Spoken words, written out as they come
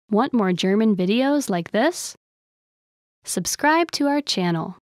Want more German videos like this? Subscribe to our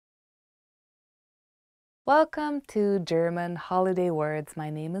channel. Welcome to German Holiday Words. My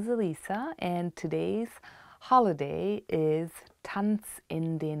name is Elisa and today's holiday is Tanz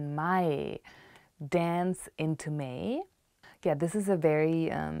in den Mai, Dance into May. Yeah, this is a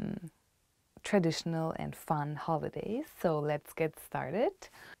very traditional and fun holiday, so let's get started.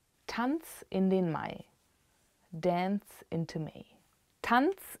 Tanz in den Mai, Dance into May.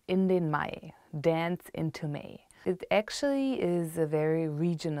 Tanz in den Mai, Dance into May. It actually is a very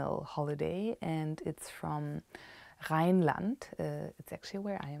regional holiday and it's from Rhineland. It's actually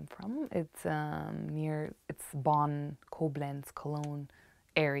where I am from. It's it's Bonn, Koblenz, Cologne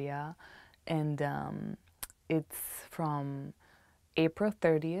area, and it's from April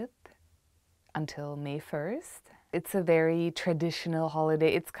 30th until May 1st. It's a very traditional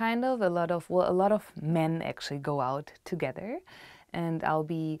holiday. It's kind of a lot of men actually go out together, and I'll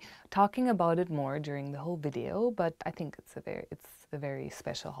be talking about it more during the whole video, but I think it's a very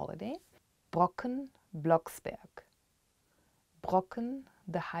special holiday. Brocken, Blocksberg. Brocken,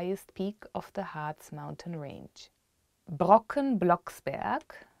 the highest peak of the Harz mountain range. Brocken, Blocksberg.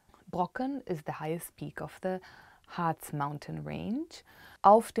 Brocken is the highest peak of the Harz mountain range.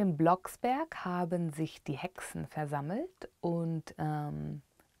 Auf dem Blocksberg haben sich die Hexen versammelt und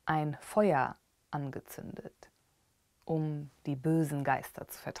ein Feuer angezündet, die bösen Geister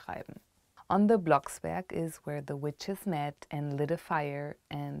zu vertreiben. On the Blocksberg is where the witches met and lit a fire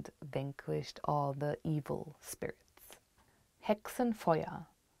and vanquished all the evil spirits. Hexenfeuer,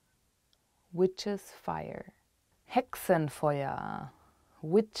 witches fire. Hexenfeuer,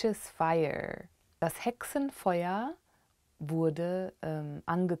 witches fire. Das Hexenfeuer wurde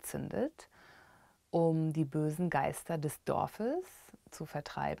angezündet, die bösen Geister des Dorfes zu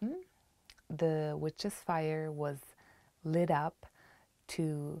vertreiben. The witch's fire was lit up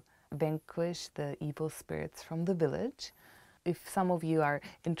to vanquish the evil spirits from the village. If some of you are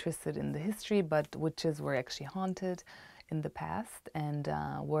interested in the history, but witches were actually haunted in the past and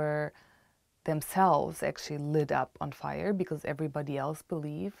were themselves actually lit up on fire because everybody else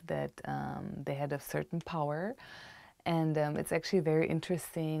believed that they had a certain power. And it's actually very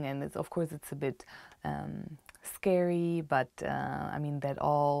interesting, and of course it's a bit scary, but I mean that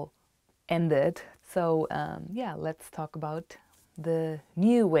all ended. So yeah, let's talk about the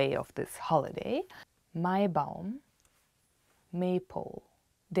new way of this holiday. Maibaum, Maypole.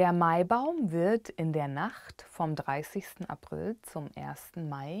 Der Maibaum wird in der Nacht vom 30. April zum 1.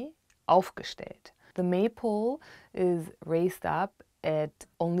 Mai aufgestellt. The maypole is raised up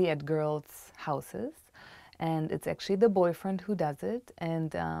only at girls' houses, and it's actually the boyfriend who does it,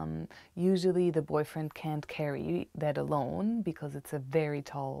 and usually the boyfriend can't carry that alone because it's a very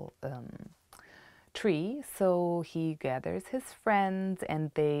tall tree, so he gathers his friends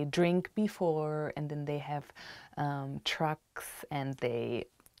and they drink before, and then they have trucks and they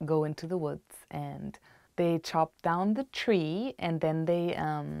go into the woods and they chop down the tree, and then they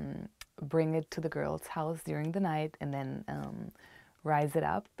bring it to the girl's house during the night and then rise it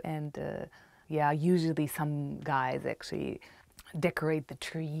up. And yeah, usually some guys actually decorate the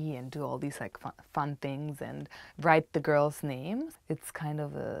tree and do all these like fun things and write the girl's names. It's kind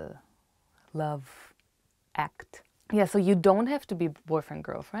of a love act. Yeah, so you don't have to be boyfriend,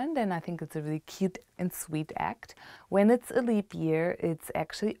 girlfriend, and I think it's a really cute and sweet act. When it's a leap year, it's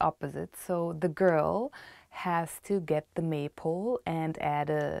actually opposite. So the girl has to get the maypole and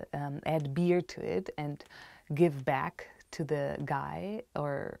add beer to it and give back to the guy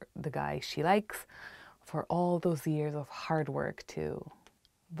or the guy she likes for all those years of hard work too.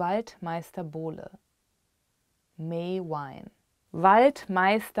 Waldmeister Bohle, May wine.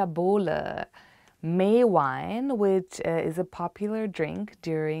 Waldmeister Bohle, May wine, which is a popular drink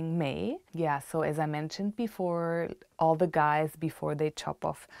during May. Yeah, so as I mentioned before, all the guys, before they chop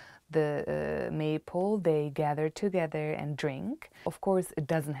off the maypole, they gather together and drink. Of course, it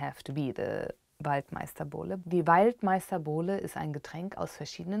doesn't have to be the Waldmeisterbohle. Die Waldmeisterbohle ist ein Getränk aus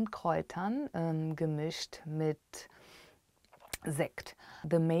verschiedenen Kräutern, gemischt mit Sekt.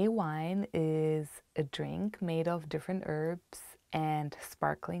 The May wine is a drink made of different herbs and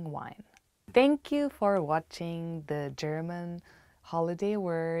sparkling wine. Thank you for watching the German holiday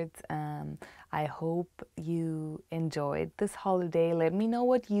words. I hope you enjoyed this holiday. Let me know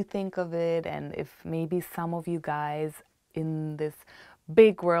what you think of it, and if maybe some of you guys in this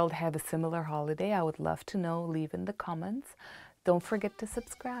big world have a similar holiday. I would love to know. Leave in the comments. Don't forget to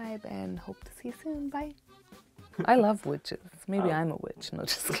subscribe, and hope to see you soon. Bye. I love witches. Maybe I'm a witch. No,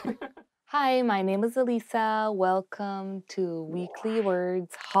 just kidding. Hi, my name is Elisa. Welcome to Weekly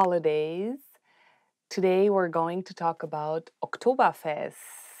Words Holidays. Today we're going to talk about Oktoberfest.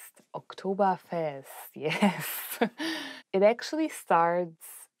 Oktoberfest, yes. It actually starts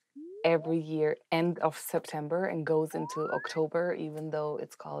every year end of September and goes into October, even though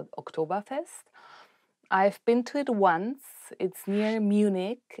it's called Oktoberfest. I've been to it once. It's near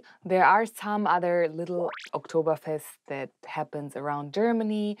Munich. There are some other little Oktoberfest that happens around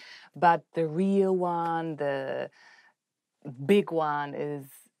Germany, but the real one, the big one, is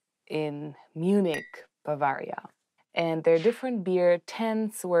in Munich, Bavaria. And there are different beer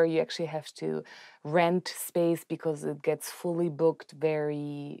tents where you actually have to rent space because it gets fully booked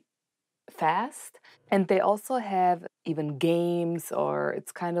very fast. And they also have even games, or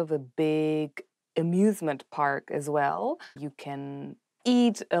it's kind of a big amusement park as well. You can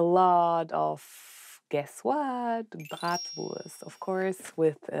eat a lot of, guess what? Bratwurst, of course,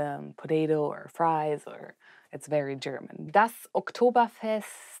 with potato or fries, or it's very German. Das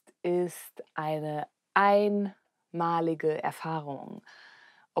Oktoberfest ist eine einmalige Erfahrung.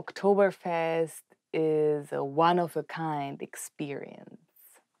 Oktoberfest is a one-of-a-kind experience.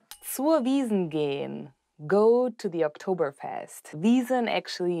 Zur Wiesn gehen. Go to the Oktoberfest. Wiesn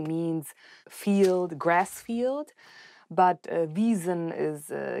actually means field, grass field, but Wiesn is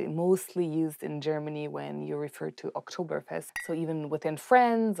mostly used in Germany when you refer to Oktoberfest. So even within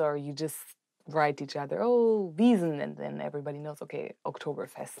friends, or you just write each other, oh, Wiesn, and then everybody knows, okay,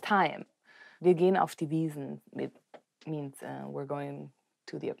 Oktoberfest time. Wir gehen auf die Wiesn. It means we're going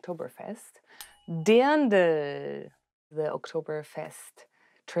to the Oktoberfest. Dirndl, the Oktoberfest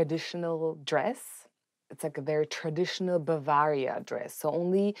traditional dress. It's like a very traditional Bavaria dress. So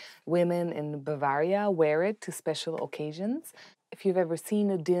only women in Bavaria wear it to special occasions. If you've ever seen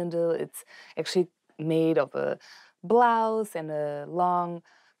a dirndl, it's actually made of a blouse and a long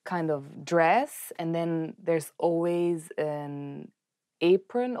kind of dress. And then there's always an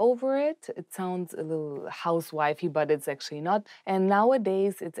apron over it. It sounds a little housewifey, but it's actually not. And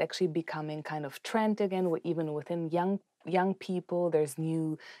nowadays, it's actually becoming kind of trend again, even within young people. There's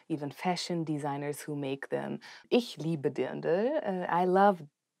new even fashion designers who make them. Ich liebe Dirndl. I love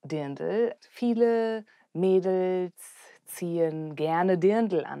Dirndl. Viele Mädels ziehen gerne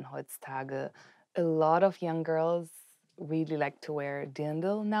Dirndl an heutzutage. A lot of young girls really like to wear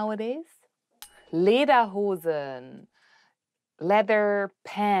Dirndl nowadays. Lederhosen. Leather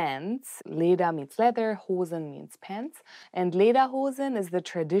pants. Leder means leather, Hosen means pants. And Lederhosen is the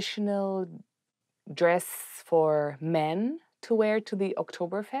traditional dress for men to wear to the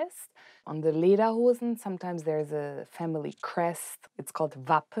Oktoberfest. On the Lederhosen, sometimes there's a family crest. It's called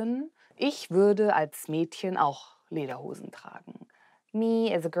Wappen. Ich würde als Mädchen auch Lederhosen tragen.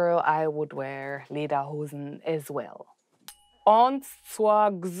 Me, as a girl, I would wear Lederhosen as well. Und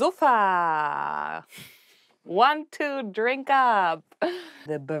zur Gzuffa! 1, 2, drink up!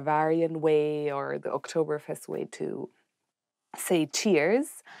 The Bavarian way, or the Oktoberfest way, to say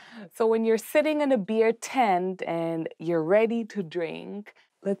cheers. So when you're sitting in a beer tent and you're ready to drink,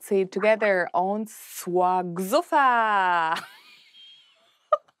 let's say together, on zur Gzuffa!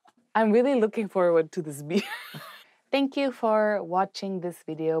 I'm really looking forward to this beer. Thank you for watching this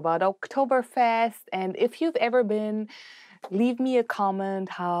video about Oktoberfest, and if you've ever been, leave me a comment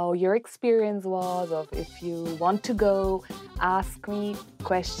how your experience was, or if you want to go, ask me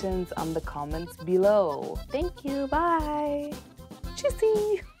questions on the comments below. Thank you, bye!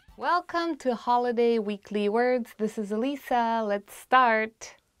 Tschüssi! Welcome to Holiday Weekly Words. This is Elisa. Let's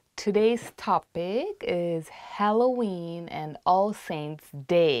start. Today's topic is Halloween and All Saints'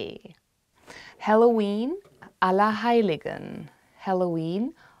 Day. Halloween, Allerheiligen.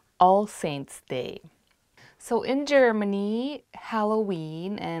 Halloween, All Saints' Day. So in Germany,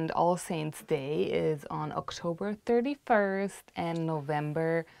 Halloween and All Saints' Day is on October 31st and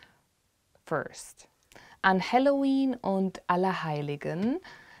November 1st. An Halloween und Allerheiligen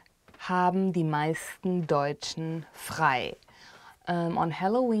haben die meisten Deutschen frei. On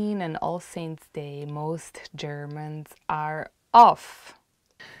Halloween and All Saints' Day, most Germans are off.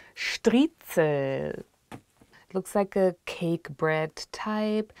 Striezel. Looks like a cake bread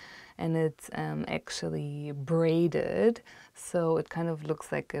type, and it's actually braided, so it kind of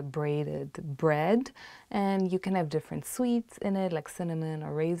looks like a braided bread, and you can have different sweets in it, like cinnamon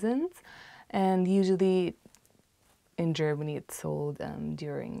or raisins, and usually in Germany it's sold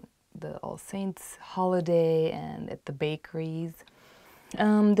during the All Saints holiday and at the bakeries.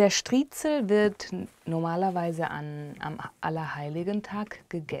 Der Striezel wird normalerweise am Allerheiligen-Tag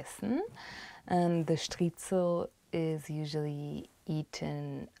gegessen. The Striezel is usually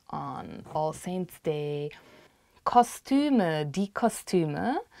eaten on All Saints' Day. Kostüme, die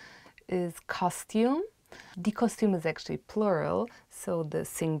Kostüme is costume. Die Kostüm is actually plural, so the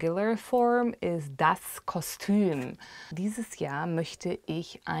singular form is das Kostüm. Dieses Jahr möchte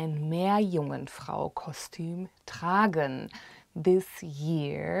ich ein Meerjungfrau-Kostüm tragen. This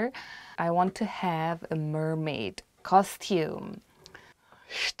year, I want to have a mermaid costume.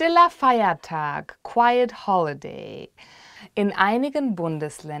 Stiller Feiertag, quiet holiday. In einigen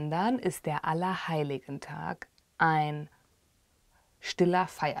Bundesländern ist der Allerheiligentag ein stiller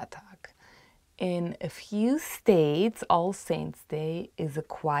Feiertag. In a few states, All Saints Day is a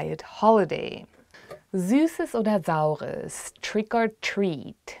quiet holiday. Süßes oder Saures, Trick or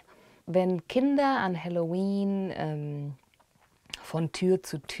Treat. Wenn Kinder an Halloween von Tür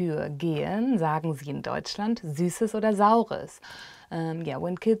zu Tür gehen, sagen sie in Deutschland Süßes oder Saures. Yeah,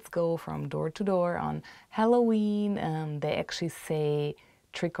 when kids go from door to door on Halloween, they actually say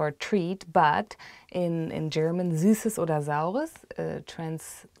trick or treat, but in German, Süßes oder Saures,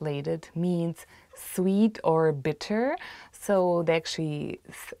 translated means sweet or bitter. So they actually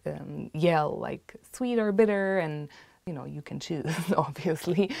yell like sweet or bitter, and you know, you can choose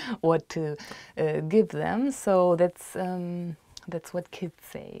obviously what to give them. So that's what kids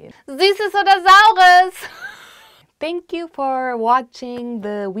say. Süßes oder Saures! Thank you for watching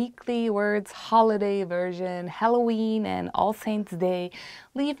the Weekly Words holiday version, Halloween and All Saints Day.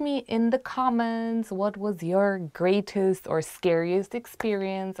 Leave me in the comments what was your greatest or scariest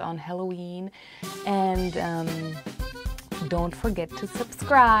experience on Halloween. And don't forget to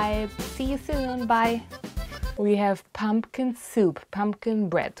subscribe. See you soon. Bye. We have pumpkin soup, pumpkin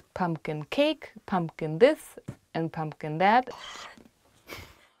bread, pumpkin cake, pumpkin this, and pumpkin that.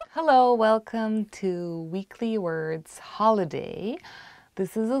 Hello, welcome to Weekly Words Holiday.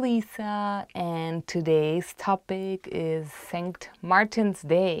 This is Elisa, and today's topic is St. Martin's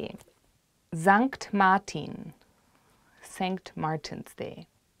Day. Sankt Martin, St. Martin's Day.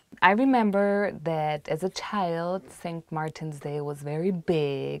 I remember that as a child, St. Martin's Day was very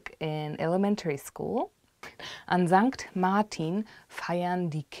big in elementary school. An Sankt Martin feiern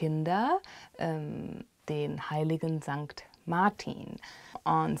die Kinder den heiligen Sankt Martin.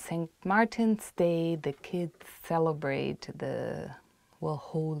 On St. Martin's Day, the kids celebrate the, well,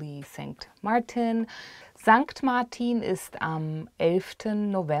 holy St. Martin. Sankt Martin ist am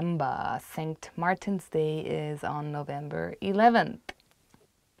 11. November. St. Martin's Day is on November 11th.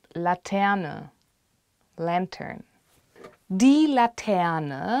 Laterne, lantern. Die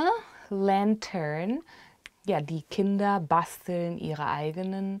Laterne, lantern. Ja, die Kinder basteln ihre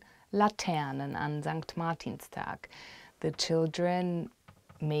eigenen Laternen an St. Martinstag. The children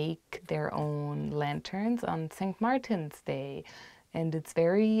make their own lanterns on St. Martin's Day, and it's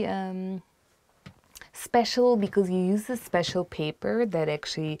very special because you use a special paper that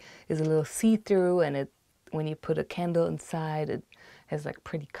actually is a little see-through, and when you put a candle inside, it has like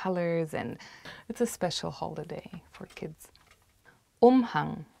pretty colors, and it's a special holiday for kids.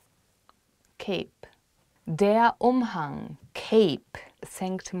 Umhang, cape. Der Umhang, cape.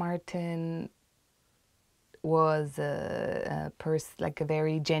 St. Martin was a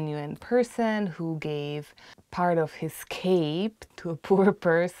very genuine person who gave part of his cape to a poor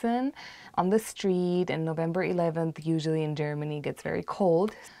person on the street. And November 11th, usually in Germany, gets very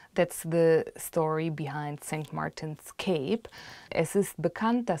cold. That's the story behind St. Martin's cape. Es ist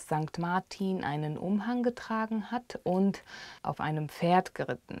bekannt, dass St. Martin einen Umhang getragen hat und auf einem Pferd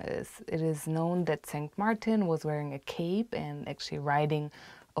geritten ist. It is known that St. Martin was wearing a cape and actually riding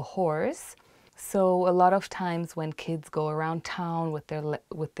a horse. So a lot of times when kids go around town with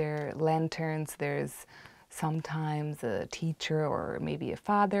their lanterns, there's sometimes a teacher or maybe a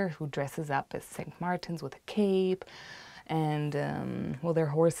father who dresses up as St. Martin's with a cape. And, well, there are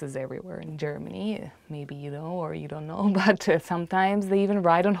horses everywhere in Germany. Maybe you know or you don't know, but sometimes they even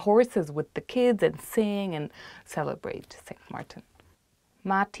ride on horses with the kids and sing and celebrate St. Martin.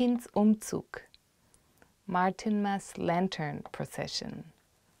 Martins Umzug. Martinmas Lantern Procession.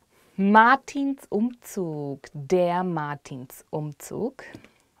 Martins Umzug, der Martins Umzug.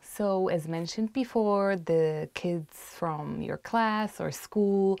 So, as mentioned before, the kids from your class or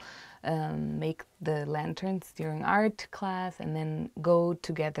school make the lanterns during art class and then go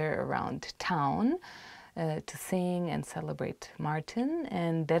together around town to sing and celebrate Martin,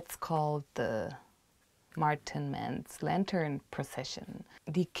 and that's called the Martinman's Lantern Procession.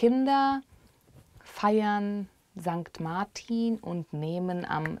 Die Kinder feiern St. Martin und nehmen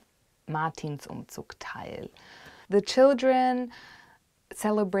am Martinsumzug teil. The children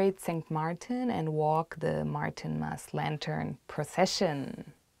celebrate St. Martin and walk the Martinmas Lantern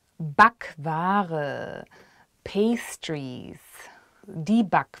Procession. Backware, pastries. Die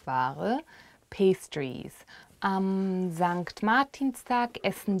Backware, pastries. Am Sankt Martinstag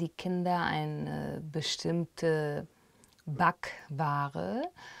essen die Kinder eine bestimmte Backware.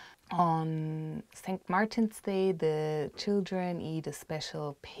 On St. Martin's Day, the children eat a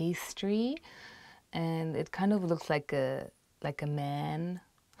special pastry, and it kind of looks like a man,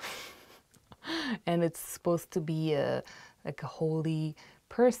 and it's supposed to be like a holy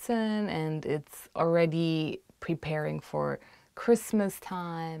person, and it's already preparing for Christmas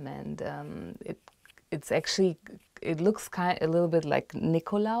time, and it's actually, it looks a little bit like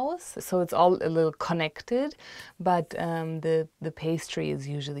Nikolaus, so it's all a little connected, but the pastry is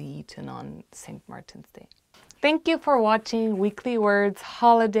usually eaten on St. Martin's Day. Thank you for watching Weekly Words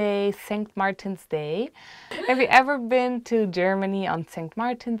Holiday St. Martin's Day. Have you ever been to Germany on St.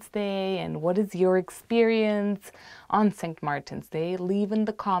 Martin's Day, and what is your experience on St. Martin's Day? Leave in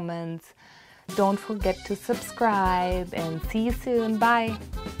the comments. Don't forget to subscribe, and see you soon. Bye.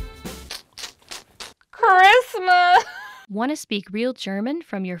 Christmas! Want to speak real German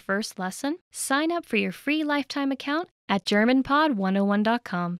from your first lesson? Sign up for your free lifetime account at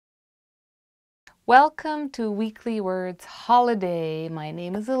GermanPod101.com. Welcome to Weekly Words Holiday. My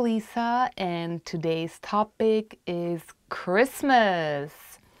name is Elisa, and today's topic is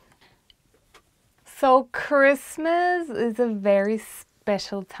Christmas. So Christmas is a very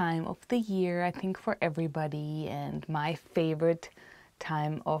special time of the year, I think, for everybody, and my favorite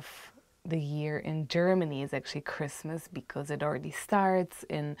time of the year in Germany is actually Christmas, because it already starts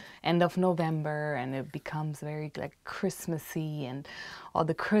in end of November and it becomes very like Christmassy, and all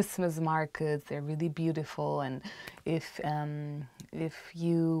the Christmas markets, they're really beautiful. And if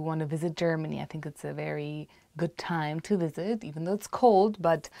you want to visit Germany, I think it's a very good time to visit, even though it's cold,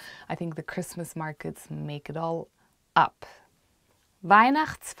 but I think the Christmas markets make it all up.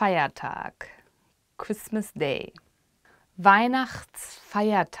 Weihnachtsfeiertag, Christmas Day.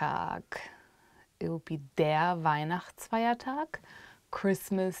 Weihnachtsfeiertag. It will be der Weihnachtsfeiertag,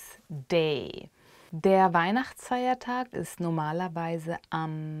 Christmas Day. Der Weihnachtsfeiertag ist normalerweise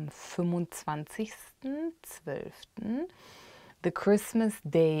am 25.12. The Christmas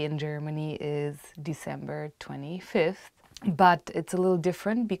Day in Germany is December 25th. But it's a little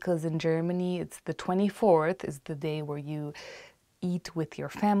different, because in Germany it's the 24th is the day where you eat with your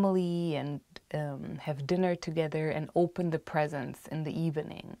family and have dinner together and open the presents in the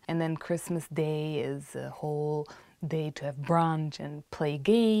evening. And then Christmas Day is a whole day to have brunch and play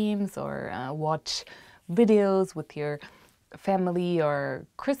games, or watch videos with your family, or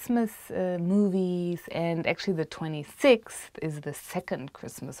Christmas movies. And actually the 26th is the second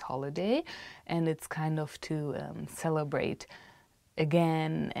Christmas holiday, and it's kind of to celebrate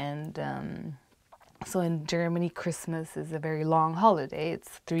again. And so in Germany, Christmas is a very long holiday.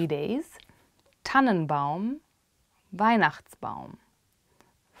 It's 3 days. Tannenbaum, Weihnachtsbaum.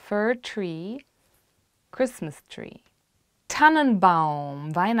 Fir tree, Christmas tree.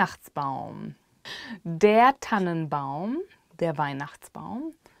 Tannenbaum, Weihnachtsbaum. Der Tannenbaum, der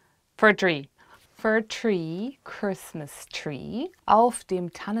Weihnachtsbaum. Fir tree. Fir tree, Christmas tree. Auf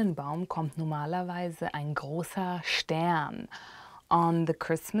dem Tannenbaum kommt normalerweise ein großer Stern. On the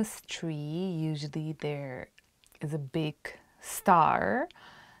Christmas tree, usually there is a big star,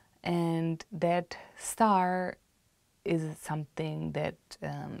 and that star is something that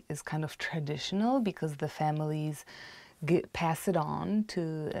is kind of traditional, because the families pass it on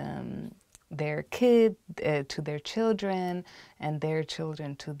to their kid, to their children, and their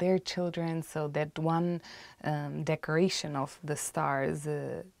children to their children. So that one decoration of the star is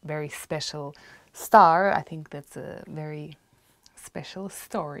a very special star. I think that's a very special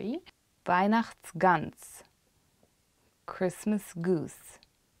story. Weihnachtsgans, Christmas goose.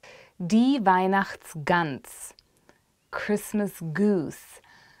 Die Weihnachtsgans, Christmas goose.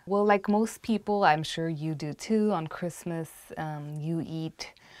 Well, like most people, I'm sure you do too, on Christmas you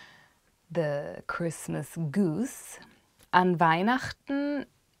eat the Christmas goose. An Weihnachten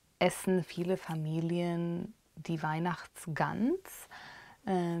essen viele Familien die Weihnachtsgans.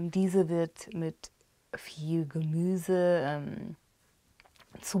 Diese wird mit viel Gemüse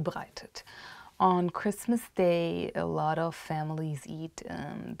zubereitet. On Christmas Day, a lot of families eat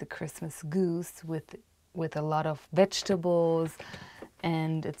the Christmas goose with a lot of vegetables,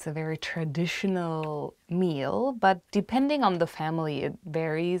 and it's a very traditional meal, but depending on the family, it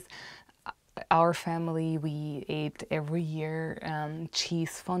varies. Our family, we ate every year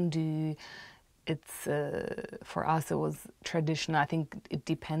cheese fondue. It's for us, it was traditional. I think it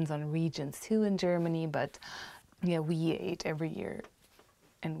depends on regions too in Germany, but yeah, we ate every year,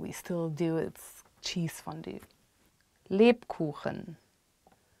 and we still do. It's cheese fondue. Lebkuchen,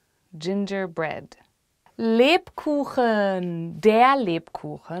 gingerbread. Lebkuchen, der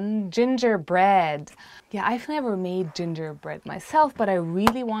Lebkuchen, gingerbread. Yeah, I've never made gingerbread myself, but I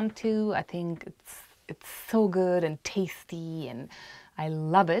really want to. I think it's so good and tasty and I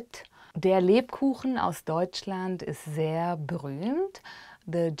love it. Der Lebkuchen aus Deutschland ist sehr berühmt.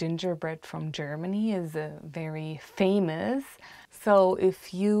 The gingerbread from Germany is very famous. So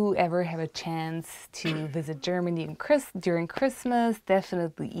if you ever have a chance to visit Germany during Christmas,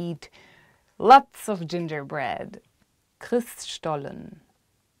 definitely eat lots of gingerbread. Christstollen,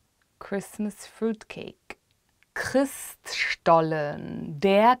 Christmas fruitcake. Christstollen,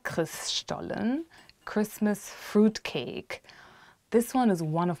 der Christstollen, Christmas fruitcake. This one is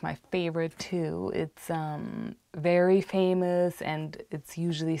one of my favorite too. It's very famous and it's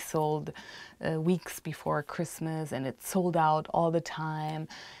usually sold weeks before Christmas and it's sold out all the time.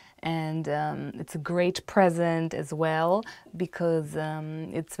 And it's a great present as well because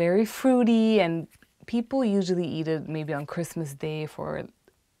it's very fruity and people usually eat it maybe on Christmas Day for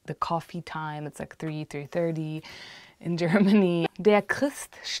the coffee time. It's like 3:30 in Germany. Der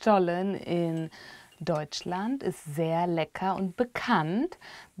Christstollen in Deutschland ist sehr lecker und bekannt.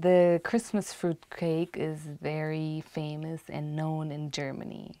 The Christmas fruitcake is very famous and known in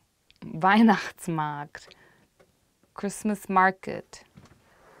Germany. Weihnachtsmarkt, Christmas market.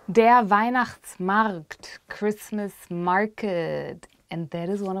 Der Weihnachtsmarkt, Christmas market. And that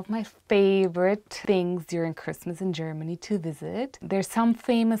is one of my favorite things during Christmas in Germany to visit. There's some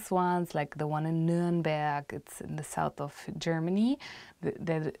famous ones like the one in Nuremberg. It's in the south of Germany.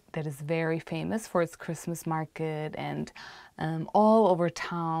 That is very famous for its Christmas market and all over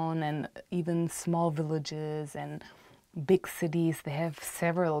town and even small villages and big cities. They have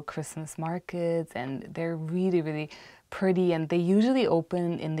several Christmas markets and they're really, really pretty and they usually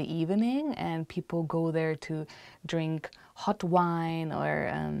open in the evening and people go there to drink hot wine or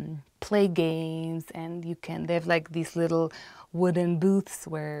play games and they have like these little wooden booths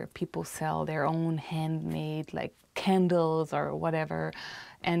where people sell their own handmade like candles or whatever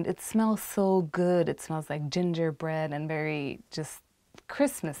and it smells so good. It smells like gingerbread and very just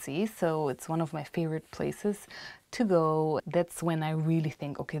Christmassy, so it's one of my favorite places to go. That's when I really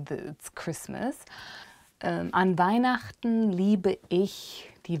think, okay, it's Christmas. An Weihnachten liebe ich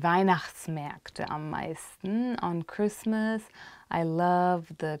die Weihnachtsmärkte am meisten. On Christmas, I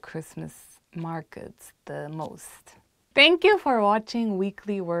love the Christmas markets the most. Thank you for watching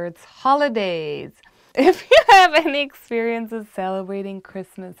Weekly Words Holidays. If you have any experiences celebrating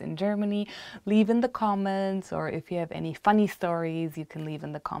Christmas in Germany, leave in the comments, or if you have any funny stories, you can leave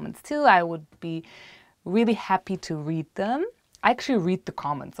in the comments too. I would be really happy to read them. I actually read the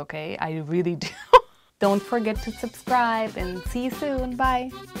comments, okay? I really do. Don't forget to subscribe and see you soon. Bye.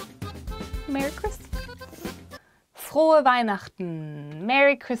 Merry Christmas. Frohe Weihnachten.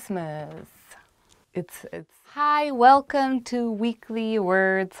 Merry Christmas. It's Hi, welcome to Weekly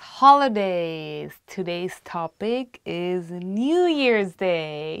Words Holidays. Today's topic is New Year's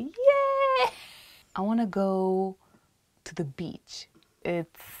Day. Yay! I want to go to the beach.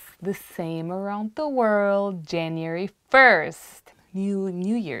 It's the same around the world, January 1st.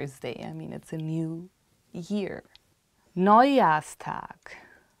 New Year's Day. I mean, it's a new year. Neujahrstag,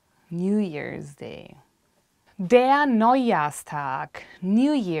 New Year's Day. Der Neujahrstag,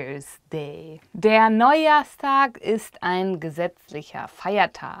 New Year's Day. Der Neujahrstag ist ein gesetzlicher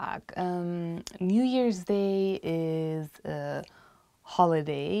Feiertag. New Year's Day is a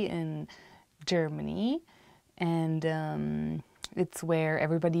holiday in Germany and it's where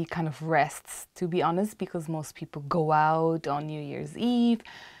everybody kind of rests, to be honest, because most people go out on New Year's Eve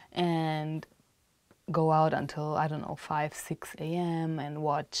and go out until, I don't know, 5, 6 a.m. and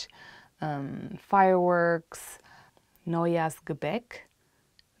watch fireworks, Neujahrsgebäck,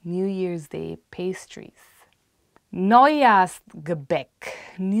 New Year's Day pastries. Neujahrsgebäck,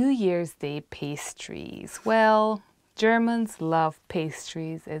 New Year's Day pastries. Well, Germans love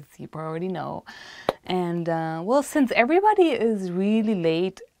pastries, as you already know. And well, since everybody is really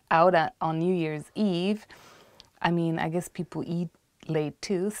late out on New Year's Eve, I mean, I guess people eat late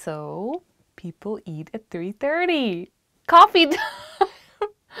too, so people eat at 3:30. Coffee time!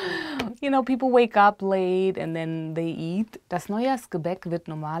 You know, people wake up late and then they eat. Das Neujahrsgebäck wird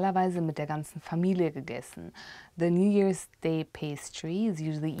normalerweise mit der ganzen Familie gegessen. The New Year's Day pastry is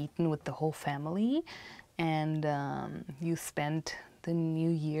usually eaten with the whole family and you spend the new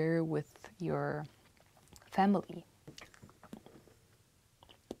year with your family.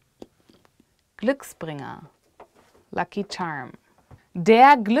 Glücksbringer, Lucky Charm.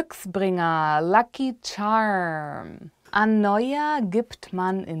 Der Glücksbringer, Lucky Charm. An Neujahr gibt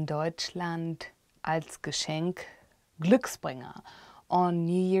man in Deutschland als Geschenk Glücksbringer. On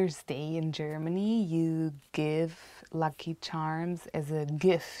New Year's Day in Germany, you give lucky charms as a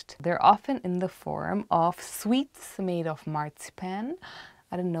gift. They're often in the form of sweets made of marzipan.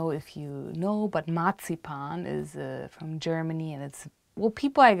 I don't know if you know, but marzipan is from Germany, and it's, well,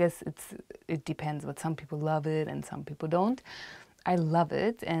 people, I guess it depends, but some people love it and some people don't. I love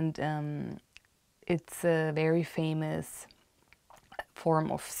it, and it's a very famous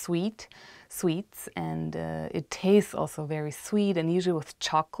form of sweets, and it tastes also very sweet, and usually with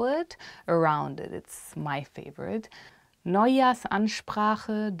chocolate around it. It's my favorite.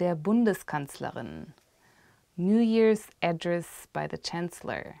 Neujahrsansprache der Bundeskanzlerin. New Year's address by the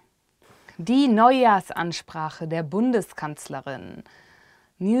Chancellor. Die Neujahrsansprache der Bundeskanzlerin.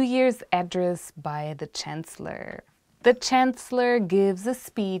 New Year's address by the Chancellor. The Chancellor gives a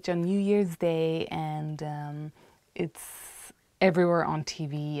speech on New Year's Day, and it's everywhere on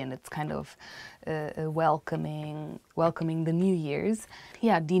TV, and it's kind of welcoming the New Year's.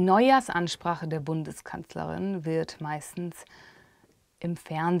 Ja, die Neujahrsansprache der Bundeskanzlerin wird meistens im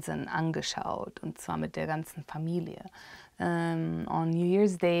Fernsehen angeschaut, und zwar mit der ganzen Familie. On New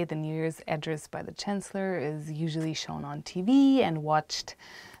Year's Day, the New Year's address by the Chancellor is usually shown on TV and watched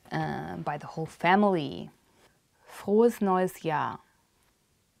by the whole family. Frohes neues Jahr.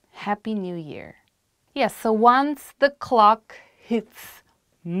 Happy New Year. Yes, so once the clock hits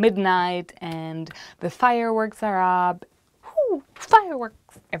midnight and the fireworks are up,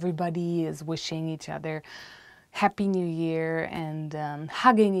 fireworks! Everybody is wishing each other Happy New Year, and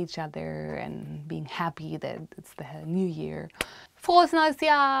hugging each other and being happy that it's the New Year. Frohes neues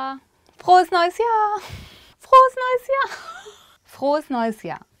Jahr! Frohes neues Jahr! Frohes neues Jahr! Frohes neues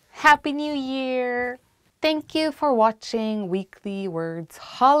Jahr! Happy New Year! Thank you for watching Weekly Words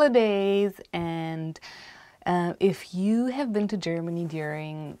Holidays, and if you have been to Germany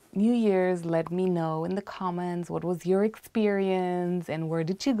during New Year's, let me know in the comments what was your experience and where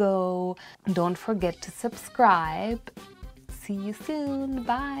did you go. Don't forget to subscribe. See you soon.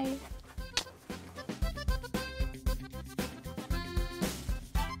 Bye.